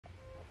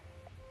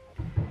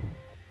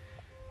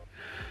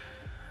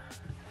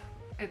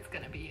It's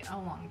gonna be a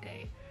long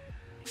day.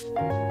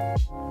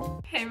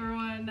 Hey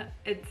everyone,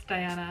 it's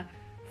Diana.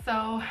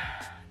 So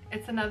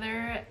it's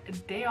another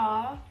day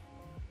off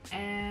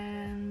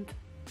and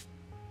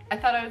I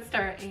thought I would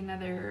start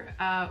another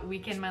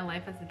week in my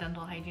life as a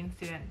dental hygiene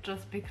student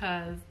just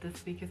because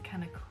this week is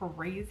kind of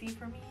crazy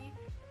for me.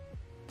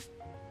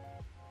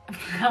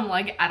 I'm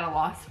like at a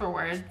loss for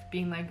words,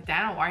 being like,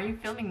 Dana, why are you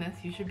filming this?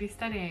 You should be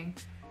studying.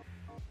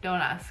 Don't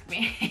ask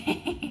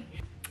me.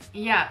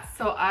 Yeah,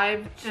 so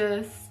I've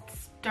just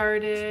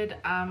started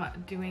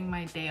doing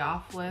my day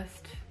off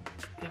list.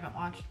 If you haven't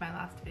watched my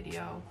last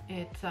video,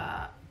 it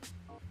kind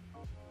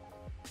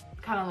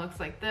of looks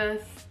like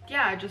this.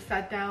 Yeah, I just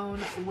sat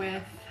down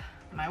with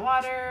my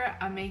water.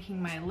 I'm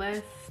making my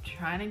list,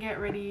 trying to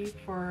get ready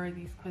for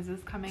these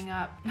quizzes coming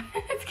up.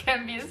 It's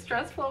gonna be a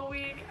stressful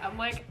week. I'm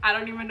like, I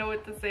don't even know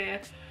what to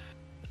say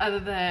other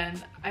than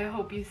I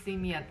hope you see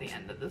me at the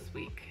end of this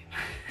week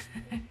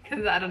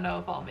because I don't know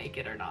if I'll make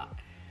it or not.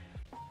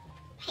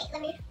 Hey,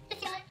 let me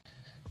sit down.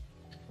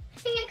 I'm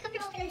feeling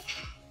uncomfortable for this.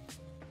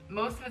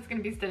 Most of it's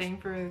going to be studying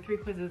for the 3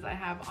 quizzes I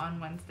have on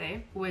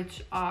Wednesday,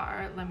 which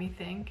are, let me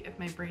think if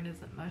my brain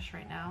isn't mush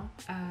right now,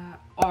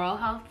 oral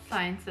health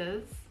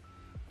sciences,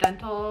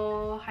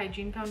 dental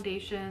hygiene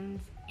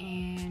foundations,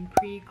 and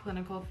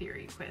preclinical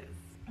theory quiz.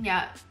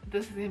 Yeah,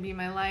 this is going to be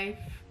my life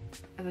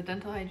as a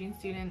dental hygiene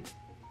student.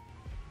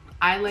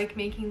 I like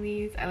making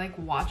these, I like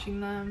watching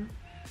them,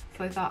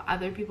 so I thought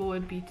other people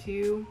would be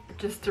too.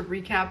 Just to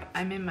recap,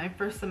 I'm in my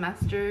first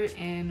semester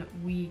in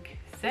week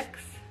 6.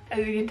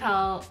 As you can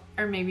tell,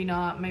 or maybe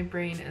not, my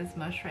brain is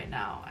mush right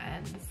now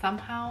and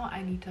somehow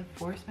I need to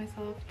force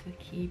myself to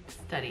keep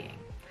studying.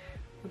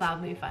 So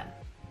that'll be fun.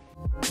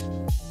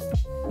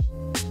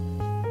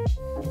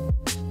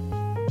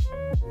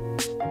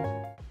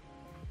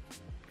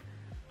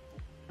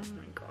 Oh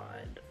my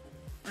god,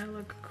 I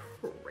look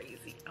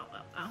crazy. Ow,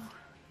 ow, ow.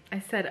 I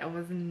said I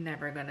was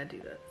never gonna do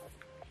this.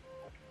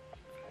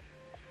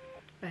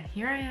 But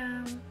here I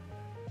am,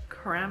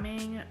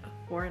 cramming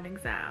for an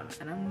exam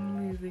and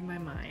I'm losing my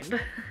mind.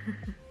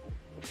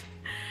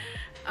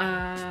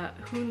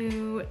 Who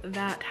knew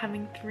that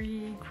having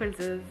 3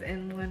 quizzes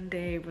in one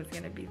day was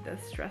gonna be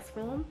this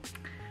stressful?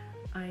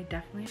 I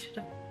definitely should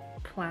have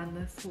planned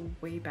this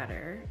way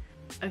better.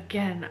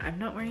 Again, I'm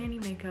not wearing any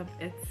makeup.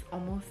 It's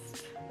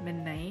almost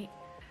midnight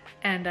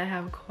and I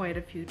have quite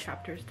a few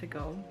chapters to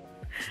go.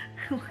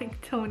 I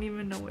like don't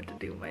even know what to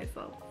do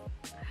myself.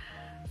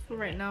 So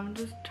right now I'm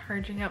just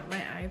charging up my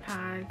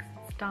iPad because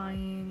it's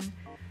dying.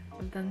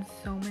 I've done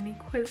so many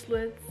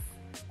Quizlets.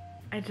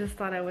 I just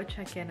thought I would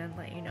check in and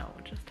let you know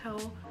just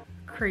how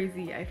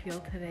crazy I feel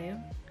today.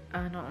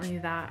 Not only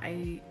that,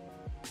 I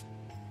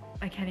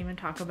can't even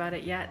talk about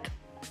it yet.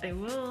 I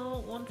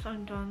will once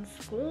I'm done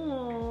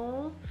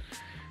school.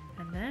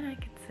 And then I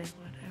can say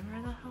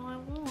whatever the hell I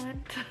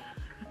want.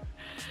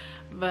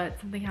 But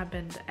something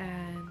happened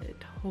and it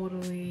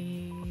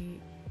totally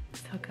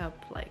took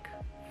up like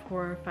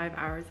 4 or 5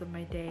 hours of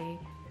my day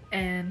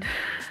and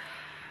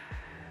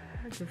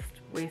I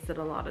just wasted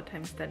a lot of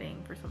time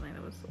studying for something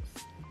that was so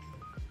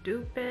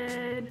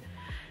stupid.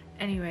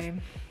 Anyway,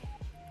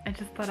 I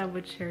just thought I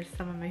would share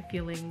some of my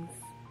feelings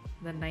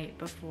the night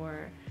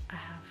before I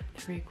have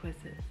 3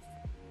 quizzes.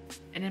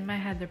 And in my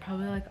head, they're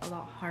probably like a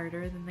lot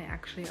harder than they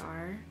actually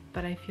are,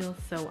 but I feel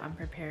so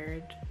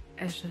unprepared.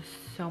 It's just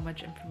so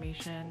much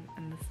information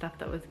and the stuff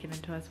that was given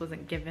to us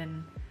wasn't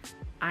given,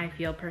 I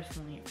feel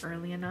personally,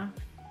 early enough.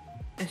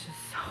 It's just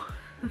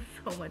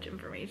so much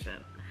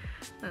information.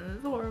 And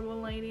this horrible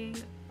lighting.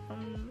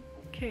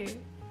 Okay,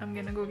 I'm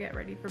gonna go get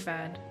ready for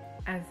bed.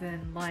 As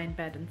in lie in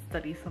bed and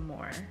study some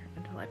more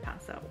until I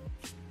pass out.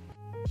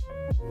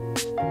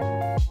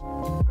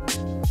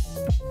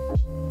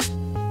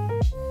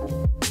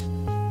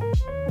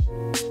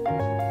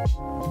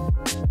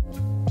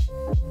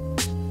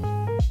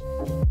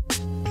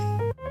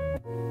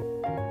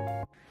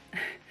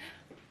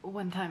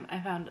 One time I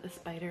found a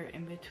spider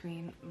in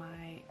between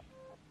my...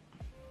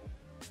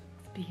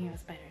 Speaking of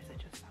spiders, I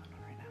just found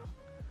one right now.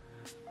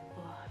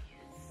 Oh, you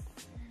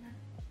son of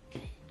a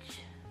bitch.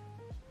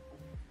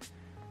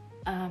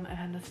 I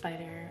found a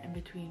spider in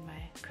between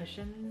my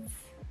cushions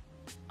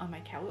on my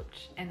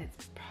couch, and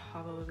it's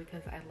probably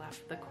because I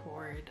left the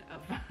cord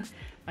of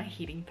my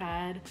heating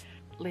pad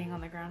laying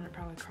on the ground. It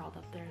probably crawled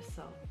up there,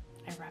 so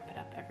I wrap it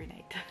up every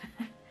night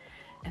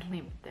and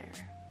leave it there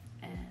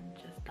and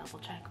just double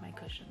check my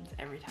cushions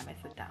every time I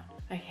sit down.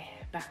 Okay,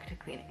 back to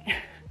cleaning.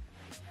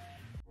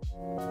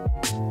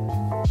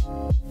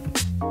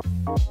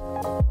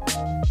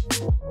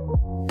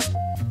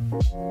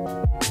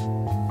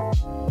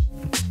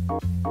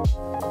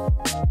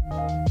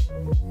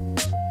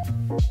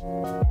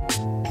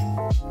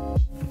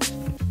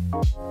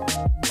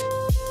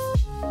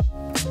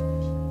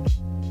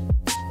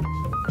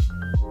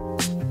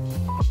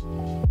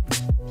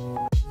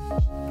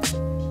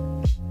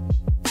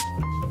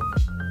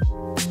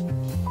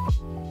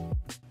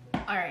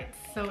 Alright,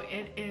 so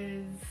it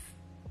is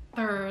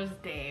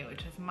Thursday,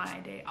 which is my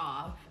day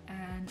off,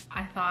 and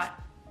I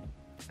thought,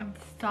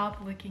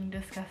 stop looking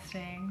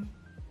disgusting.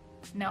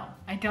 No,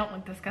 I don't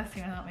look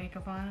disgusting without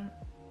makeup on.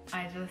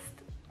 I just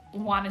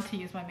wanted to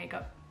use my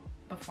makeup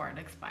before it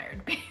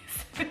expired,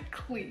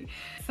 basically.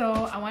 So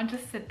I wanted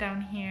to sit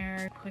down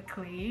here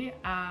quickly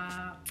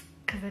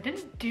because I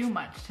didn't do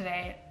much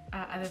today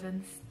other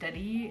than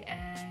study,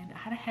 and I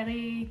had a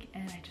headache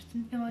and I just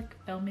didn't feel like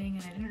filming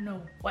and I didn't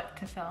know what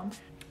to film.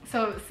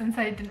 So since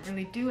I didn't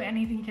really do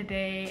anything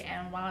today,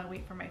 and while I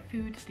wait for my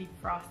food to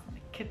defrost in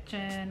the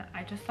kitchen,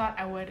 I just thought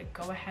I would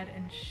go ahead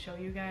and show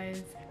you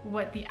guys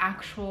what the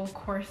actual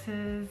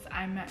courses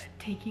I'm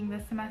taking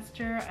this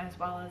semester, as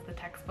well as the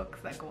textbooks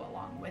that go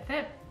along with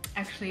it.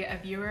 Actually, a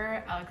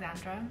viewer,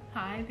 Alexandra,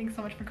 hi, thanks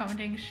so much for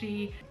commenting.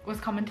 She was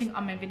commenting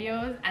on my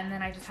videos, and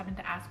then I just happened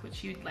to ask what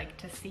she would like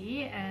to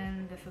see,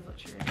 and this is what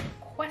she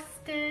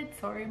requested.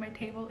 Sorry, my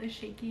table is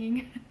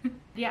shaking.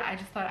 Yeah, I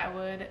just thought I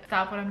would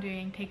stop what I'm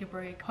doing, take a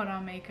break, put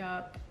on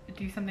makeup,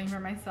 do something for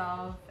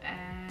myself,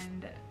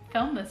 and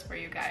film this for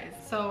you guys.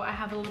 So I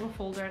have a little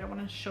folder. I don't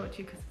want to show it to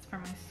you because it's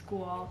from my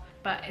school,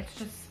 but it's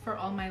just for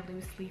all my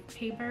loose leaf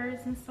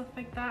papers and stuff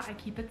like that. I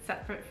keep it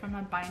separate from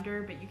a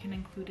binder, but you can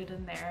include it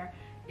in there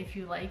if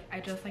you like. I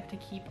just like to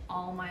keep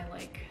all my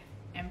like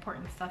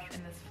important stuff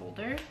in this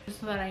folder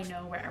just so that I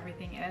know where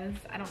everything is.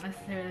 I don't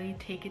necessarily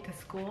take it to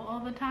school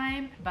all the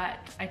time, but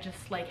I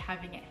just like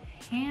having it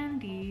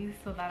handy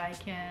so that I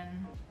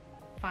can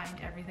find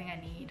everything I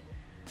need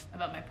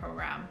about my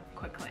program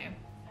quickly.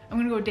 I'm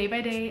gonna go day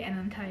by day and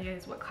then tell you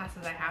guys what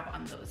classes I have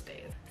on those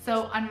days.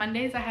 So on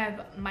Mondays I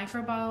have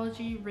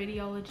microbiology,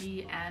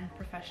 radiology, and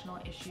professional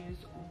issues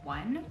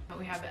 1.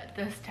 We have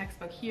this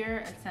textbook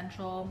here,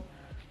 essential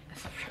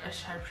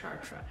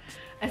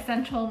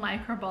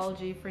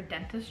microbiology for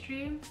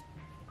dentistry.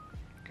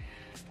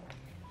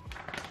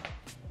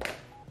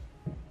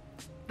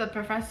 The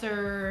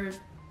professor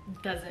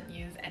doesn't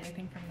use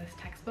anything from this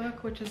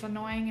textbook, which is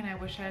annoying, and I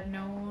wish I had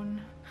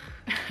known.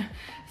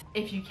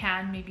 If you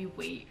can, maybe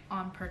wait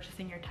on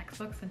purchasing your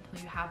textbooks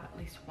until you have at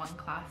least one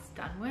class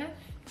done with,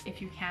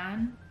 if you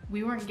can.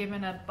 We weren't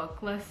given a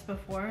book list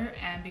before,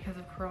 and because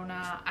of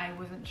Corona, I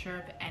wasn't sure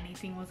if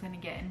anything was going to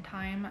get in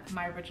time.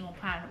 My original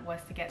plan was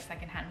to get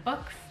secondhand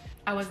books.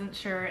 I wasn't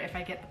sure if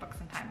I get the books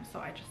in time, so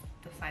I just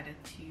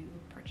decided to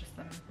purchase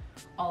them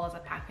all as a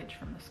package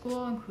from the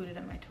school, included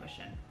in my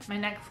tuition. My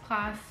next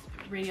class,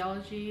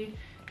 radiology,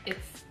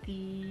 it's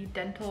the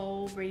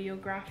dental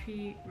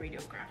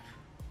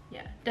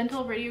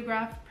dental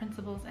radiograph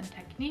principles and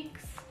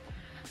techniques.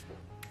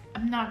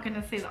 I'm not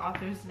gonna say the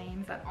authors'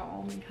 names at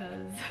all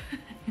because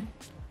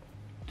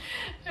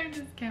I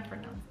just can't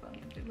pronounce them.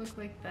 They look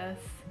like this,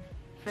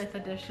 5th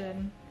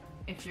edition,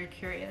 if you're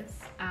curious.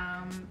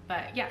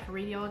 But yeah, for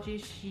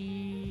radiology,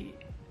 she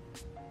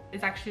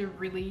is actually a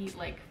really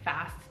like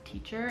fast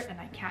teacher and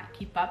I can't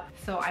keep up,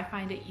 so I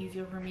find it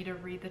easier for me to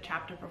read the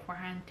chapter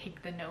beforehand,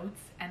 take the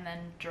notes, and then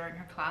during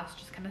her class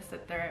just kind of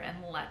sit there and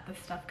let the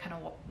stuff kind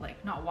of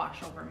like not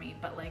wash over me,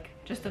 but like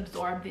just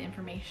absorb the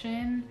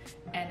information,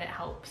 and it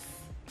helps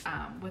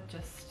with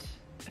just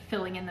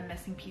filling in the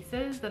missing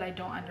pieces that I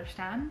don't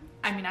understand.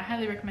 I mean, I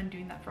highly recommend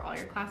doing that for all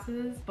your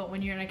classes, but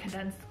when you're in a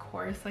condensed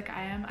course like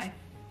I am, I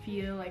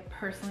feel like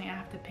personally I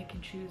have to pick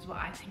and choose what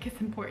I think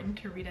is important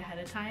to read ahead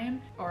of time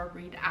or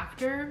read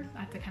after. I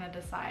have to kind of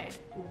decide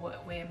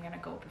what way I'm gonna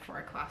go before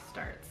a class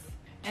starts.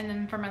 And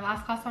then for my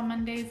last class on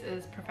Mondays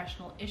is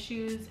professional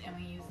issues, and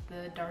we use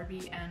the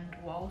Darby and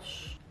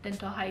Walsh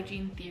Dental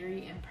Hygiene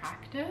Theory and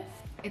Practice.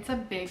 It's a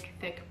big,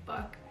 thick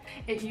book.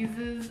 It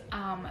uses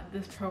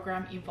this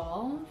program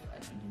Evolve,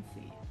 as you can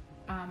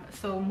see.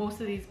 So most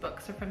of these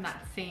books are from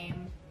that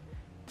same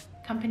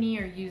company,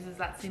 or uses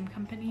that same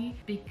company,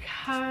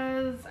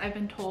 because I've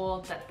been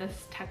told that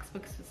this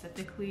textbook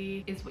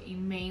specifically is what you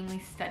mainly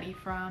study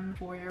from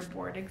for your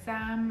board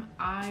exam.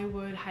 I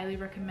would highly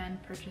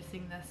recommend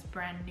purchasing this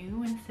brand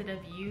new instead of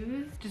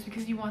used, just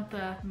because you want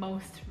the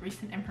most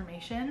recent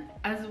information,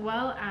 as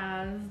well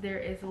as there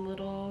is a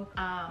little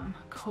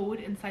code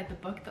inside the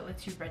book that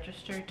lets you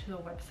register to the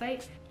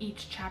website.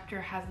 Each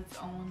chapter has its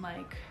own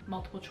like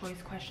multiple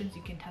choice questions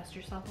you can test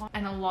yourself on,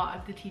 and a lot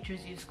of the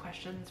teachers use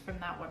questions from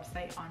that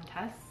website on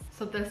tests.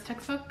 So this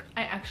textbook,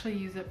 I actually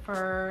use it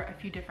for a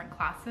few different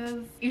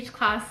classes. Each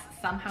class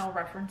somehow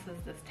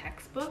references this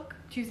textbook.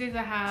 Tuesdays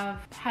I have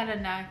head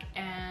and neck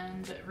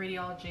and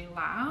radiology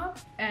lab,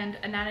 and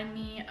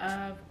anatomy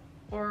of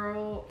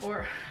oral,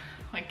 or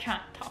I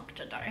can't talk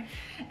today,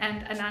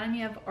 and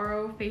anatomy of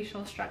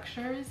orofacial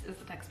structures is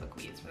the textbook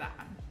we use for that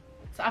one.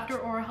 So after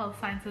oral health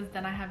sciences,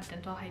 then I have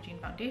dental hygiene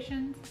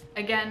foundations.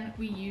 Again,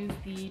 we use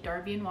the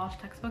Darby and Walsh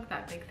textbook,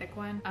 that big thick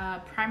one.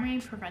 Primary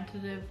and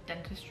preventative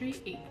dentistry,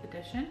 8th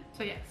edition.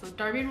 So yeah, so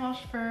Darby and Walsh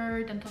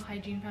for dental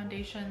hygiene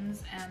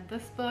foundations and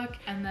this book.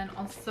 And then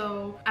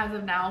also, as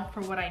of now,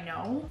 for what I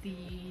know,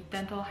 the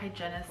Dental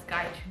Hygienist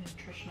Guide to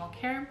Nutritional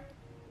Care.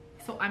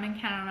 So I'm in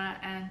Canada,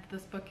 and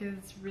this book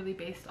is really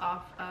based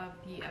off of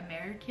the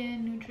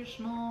American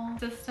nutritional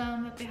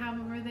system that they have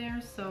over there.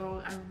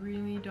 So I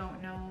really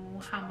don't know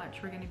how much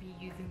we're going to be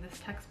using this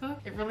textbook.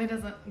 It really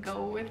doesn't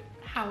go with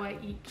how I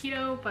eat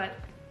keto, but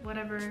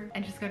whatever.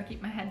 I just gotta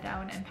keep my head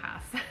down and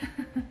pass.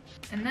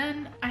 And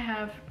then I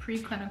have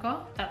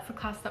preclinical. That's the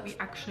class that we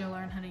actually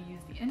learn how to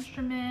use the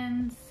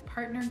instruments,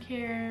 partner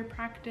care,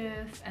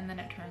 practice, and then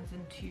it turns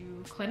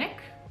into clinic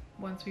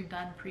once we've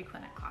done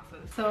pre-clinic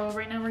classes. So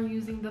right now we're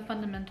using the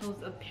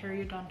fundamentals of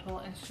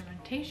periodontal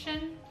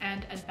instrumentation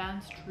and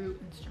advanced root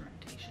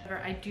instrumentation.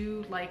 I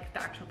do like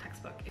the actual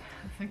textbook.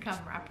 There's a gum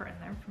wrapper in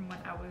there from when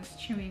I was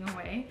chewing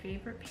away.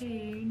 Favorite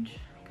page,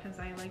 because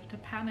I like to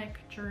panic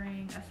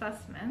during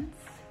assessments.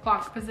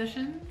 Clock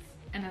positions,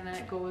 and then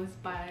it goes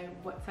by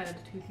what side of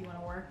the tooth you want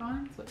to work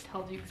on. So it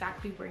tells you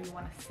exactly where you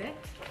want to sit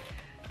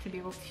to be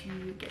able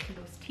to get to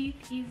those teeth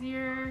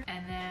easier.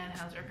 And then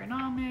has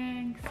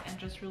ergonomics and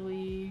just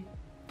really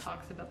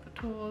talks about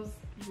the tools.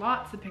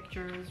 Lots of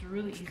pictures,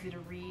 really easy to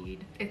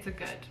read. It's a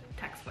good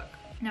textbook.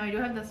 Now I do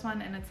have this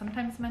one and it's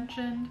sometimes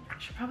mentioned. I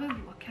should probably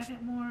look at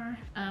it more,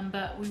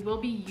 but we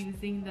will be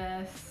using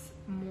this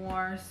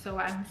more, so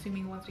I'm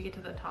assuming once we get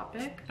to the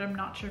topic, but I'm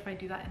not sure if I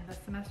do that in this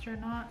semester or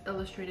not.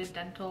 Illustrated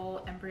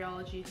dental,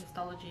 embryology,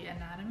 histology,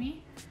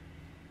 anatomy.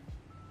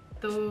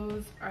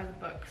 Those are the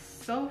books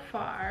so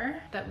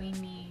far that we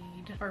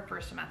need for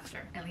first semester,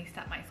 at least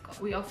at my school.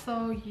 We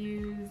also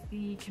use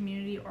the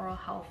community oral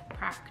health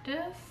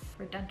practice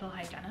for dental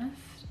hygienist.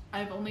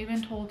 I've only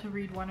been told to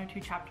read 1 or 2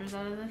 chapters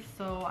out of this,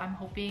 so I'm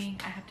hoping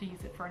I have to use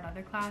it for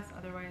another class.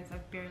 Otherwise,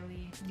 I've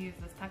barely used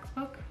this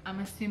textbook. I'm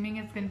assuming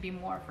it's going to be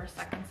more for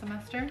second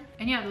semester.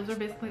 And yeah, those are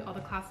basically all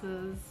the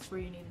classes where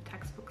you need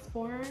textbooks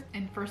for.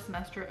 In first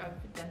semester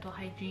of dental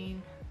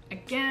hygiene,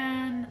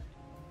 again,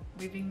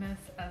 leaving this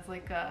as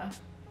like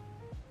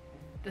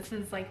this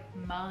is like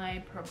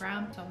my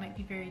program, so it might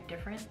be very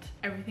different.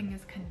 Everything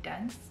is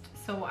condensed,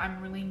 so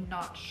I'm really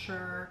not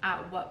sure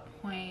at what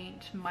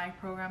point my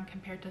program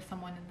compared to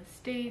someone in the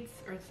States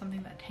or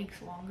something that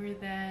takes longer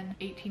than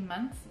 18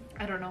 months.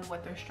 I don't know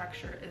what their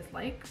structure is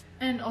like.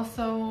 And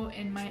also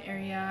in my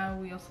area,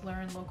 we also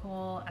learn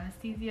local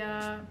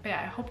anesthesia. But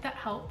yeah, I hope that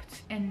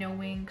helped in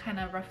knowing kind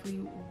of roughly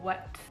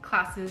what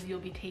classes you'll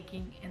be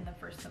taking in the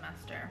first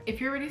semester. If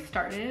you're already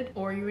started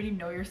or you already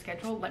know your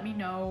schedule, let me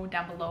know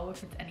down below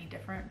if it's any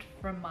different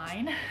from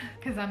mine,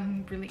 because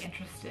I'm really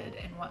interested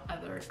in what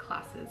other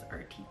classes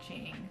are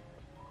teaching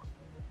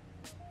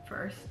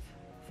first,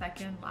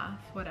 second,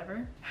 last,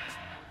 whatever.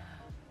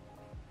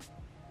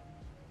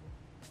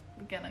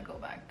 I'm gonna go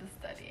back to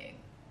studying.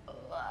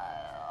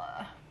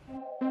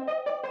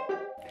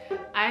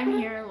 I'm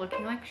here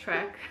looking like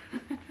Shrek.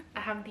 I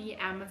have the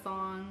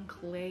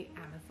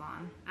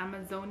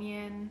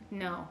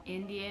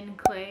Indian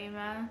clay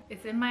mask.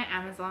 It's in my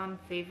Amazon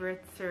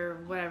favorites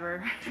or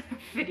whatever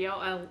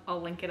video.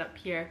 I'll link it up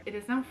here. It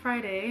is now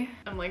Friday.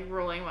 I'm like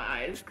rolling my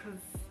eyes because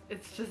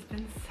it's just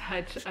been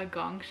such a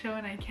gong show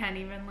and I can't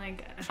even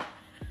like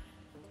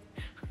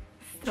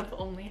stuff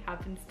only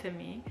happens to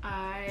me.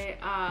 I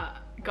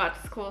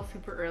got to school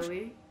super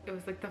early. It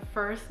was like the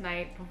first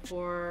night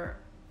before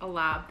a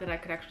lab that I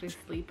could actually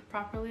sleep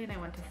properly, and I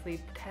went to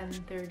sleep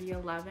 10:30,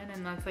 11,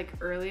 and that's like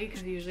early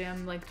because usually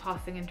I'm like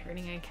tossing and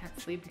turning and I can't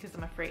sleep because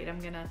I'm afraid I'm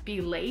gonna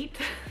be late.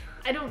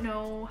 I don't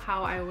know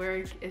how I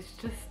work, it's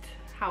just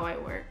how I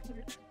work.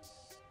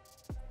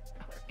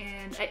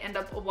 And I end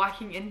up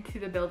walking into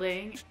the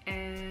building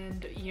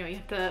and you know, you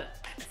have to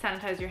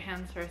sanitize your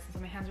hands first, so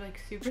my hands are like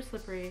super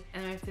slippery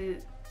and I have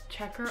to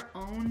check our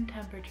own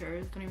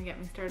temperatures. Don't even get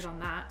me started on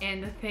that.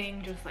 And the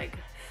thing just like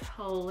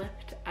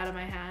slipped out of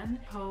my hand,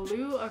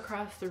 flew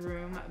across the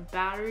room,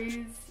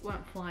 batteries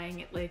went flying,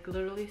 it like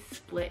literally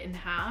split in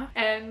half,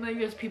 and like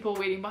there's people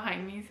waiting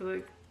behind me so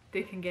like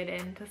they can get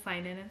in to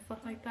sign in and stuff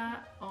like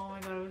that. Oh my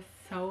god, it was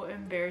so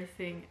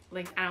embarrassing.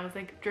 Like, and I was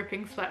like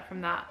dripping sweat from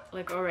that,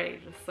 like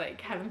already just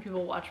like having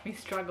people watch me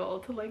struggle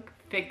to like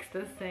fix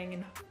this thing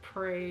and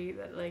pray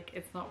that like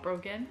it's not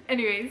broken.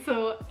 Anyway,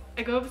 so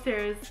I go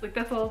upstairs, like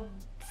that's all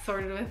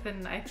sorted with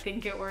and I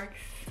think it works.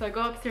 So I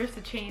go upstairs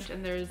to change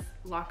and there's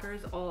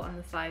lockers all on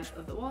the sides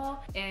of the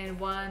wall and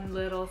one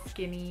little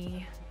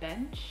skinny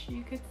bench,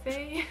 you could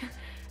say,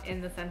 in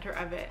the center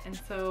of it.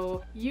 And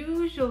so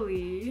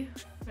usually,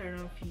 I don't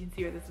know if you can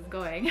see where this is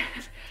going,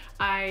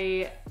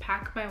 I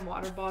pack my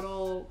water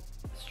bottle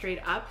straight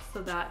up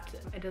so that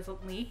it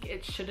doesn't leak.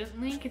 It shouldn't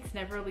leak, it's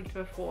never leaked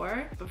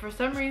before, but for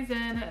some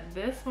reason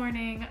this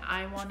morning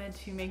I wanted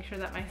to make sure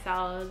that my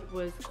salad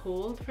was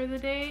cold for the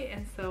day,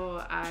 and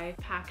so I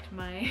packed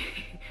my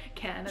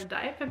can of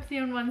Diet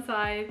Pepsi on one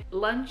side,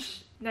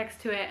 lunch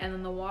next to it, and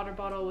then the water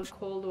bottle with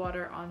cold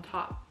water on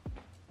top.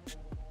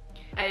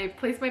 I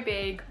placed my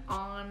bag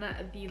on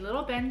the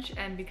little bench,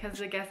 and because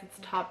I guess it's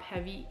top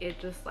heavy, it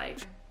just like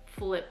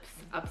flips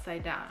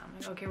upside down. I'm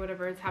like, okay,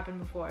 whatever, it's happened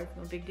before, it's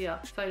no big deal.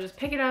 So I just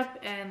pick it up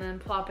and then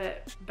plop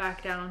it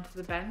back down onto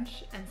the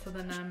bench, and so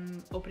then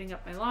I'm opening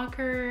up my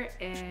locker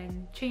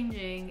and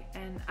changing,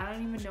 and I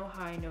don't even know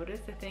how I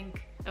noticed. I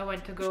think I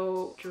went to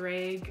go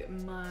drag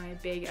my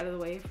bag out of the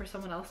way for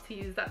someone else to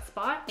use that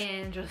spot,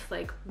 and just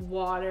like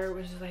water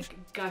was just like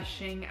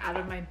gushing out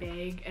of my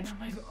bag, and I'm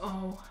like,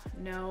 oh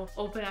no.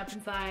 Open up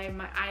inside,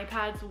 my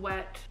iPad's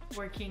wet,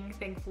 working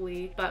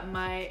thankfully, but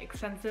my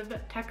expensive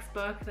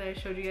textbook that I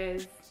showed you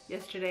guys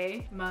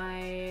yesterday,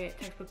 my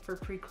textbook for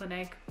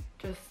pre-clinic,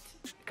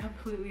 just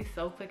completely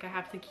soaked. Like I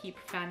have to keep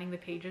fanning the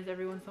pages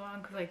every once in a while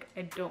because like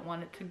I don't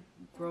want it to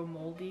grow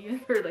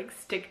moldy or like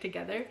stick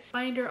together.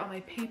 Binder, all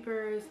my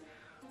papers,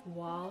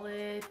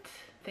 wallet.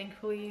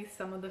 Thankfully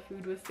some of the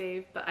food was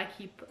saved, but I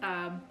keep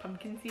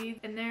pumpkin seeds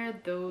in there.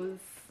 Those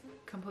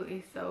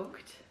completely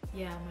soaked.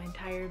 Yeah, my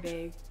entire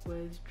bag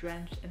was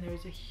drenched and there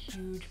was a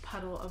huge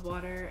puddle of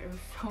water. It was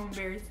so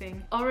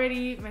embarrassing.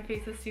 Already my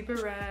face is super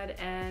red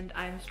and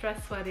I'm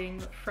stress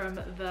sweating from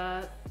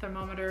the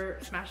thermometer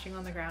smashing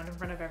on the ground in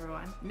front of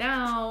everyone.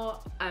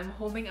 Now I'm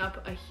holding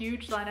up a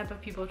huge lineup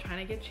of people trying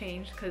to get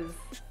changed because,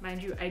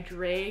 mind you, I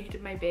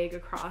dragged my bag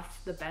across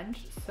the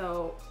bench,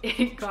 so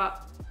it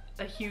got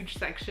a huge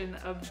section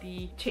of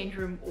the change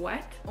room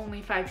wet.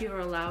 Only 5 people are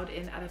allowed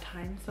in at a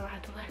time, so I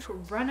had to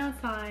like run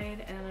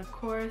outside, and of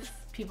course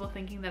people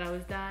thinking that I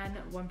was done,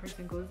 one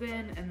person goes in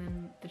and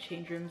then the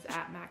change room's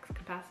at max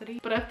capacity,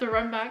 but I have to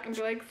run back and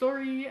be like,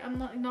 sorry, I'm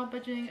not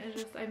budging,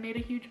 I made a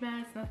huge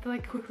mess, and I have to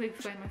like quickly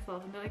explain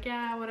myself and be like,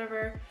 yeah,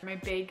 whatever. My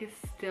bag is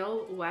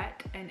still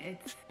wet and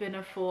it's been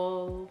a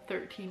full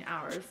 13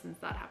 hours since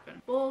that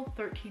happened. Full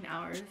 13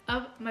 hours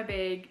of my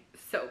bag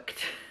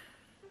soaked.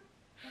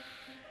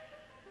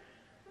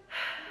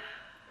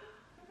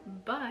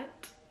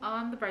 But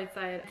on the bright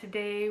side,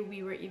 today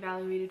we were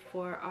evaluated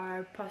for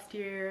our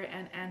posterior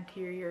and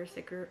anterior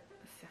sickle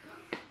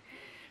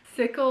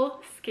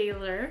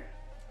scalar.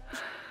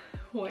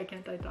 Why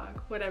can't I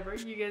talk? Whatever,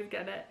 you guys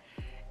get it.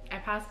 I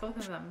passed both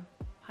of them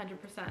 100%,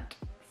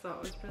 so I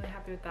was really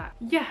happy with that.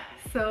 Yeah,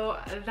 so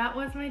that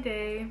was my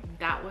day.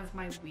 That was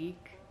my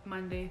week.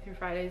 Monday through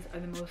Fridays are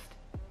the most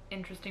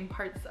interesting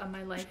parts of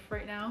my life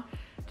right now,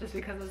 just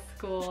because of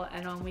school,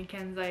 and on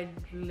weekends I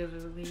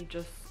literally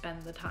just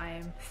spend the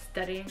time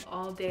studying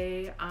all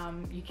day.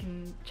 You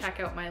can check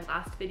out my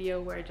last video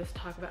where I just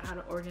talk about how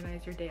to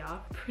organize your day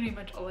off. Pretty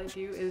much all I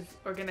do is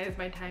organize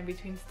my time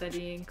between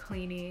studying,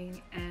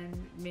 cleaning,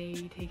 and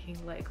maybe taking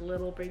like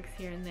little breaks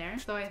here and there.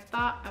 So I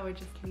thought I would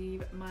just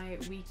leave my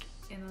week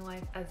in the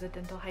life as a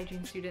dental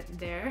hygiene student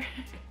there.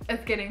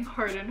 It's getting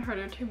harder and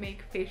harder to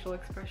make facial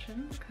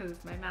expressions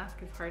because my mask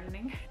is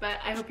hardening. But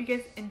I hope you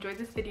guys enjoyed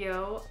this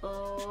video.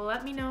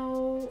 Let me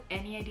know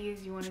any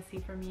ideas you want to see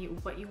from me,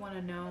 what you want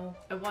to know.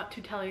 I want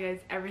to tell you guys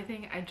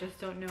everything, I just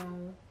don't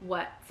know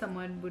what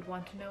someone would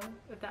want to know,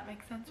 if that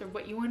makes sense, or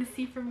what you want to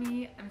see from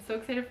me. I'm so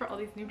excited for all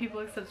these new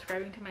people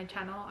subscribing to my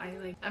channel.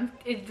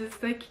 It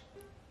just like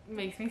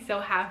makes me so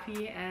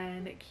happy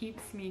and it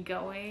keeps me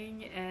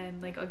going,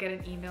 and like I'll get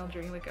an email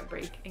during like a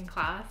break in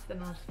class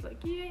and I'll just be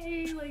like,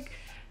 yay, like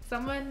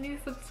someone new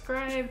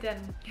subscribed,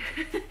 and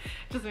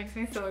just makes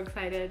me so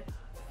excited.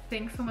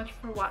 Thanks so much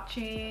for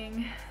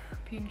watching.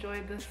 Hope you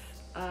enjoyed this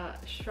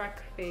Shrek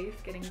face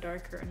getting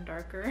darker and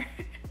darker.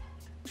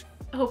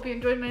 I hope you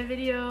enjoyed my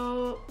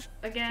video.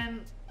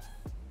 Again,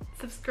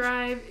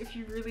 subscribe if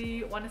you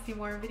really want to see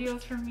more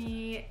videos from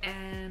me,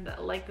 and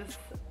like this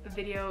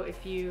video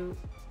if you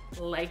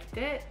liked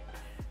it.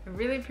 I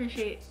really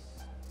appreciate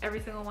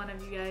every single one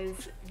of you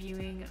guys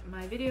viewing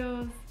my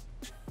videos.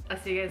 I'll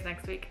see you guys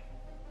next week.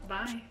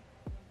 Bye.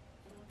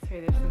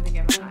 Sorry, there's something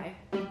in my eye.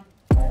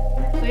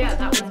 So yeah,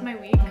 that was my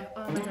week.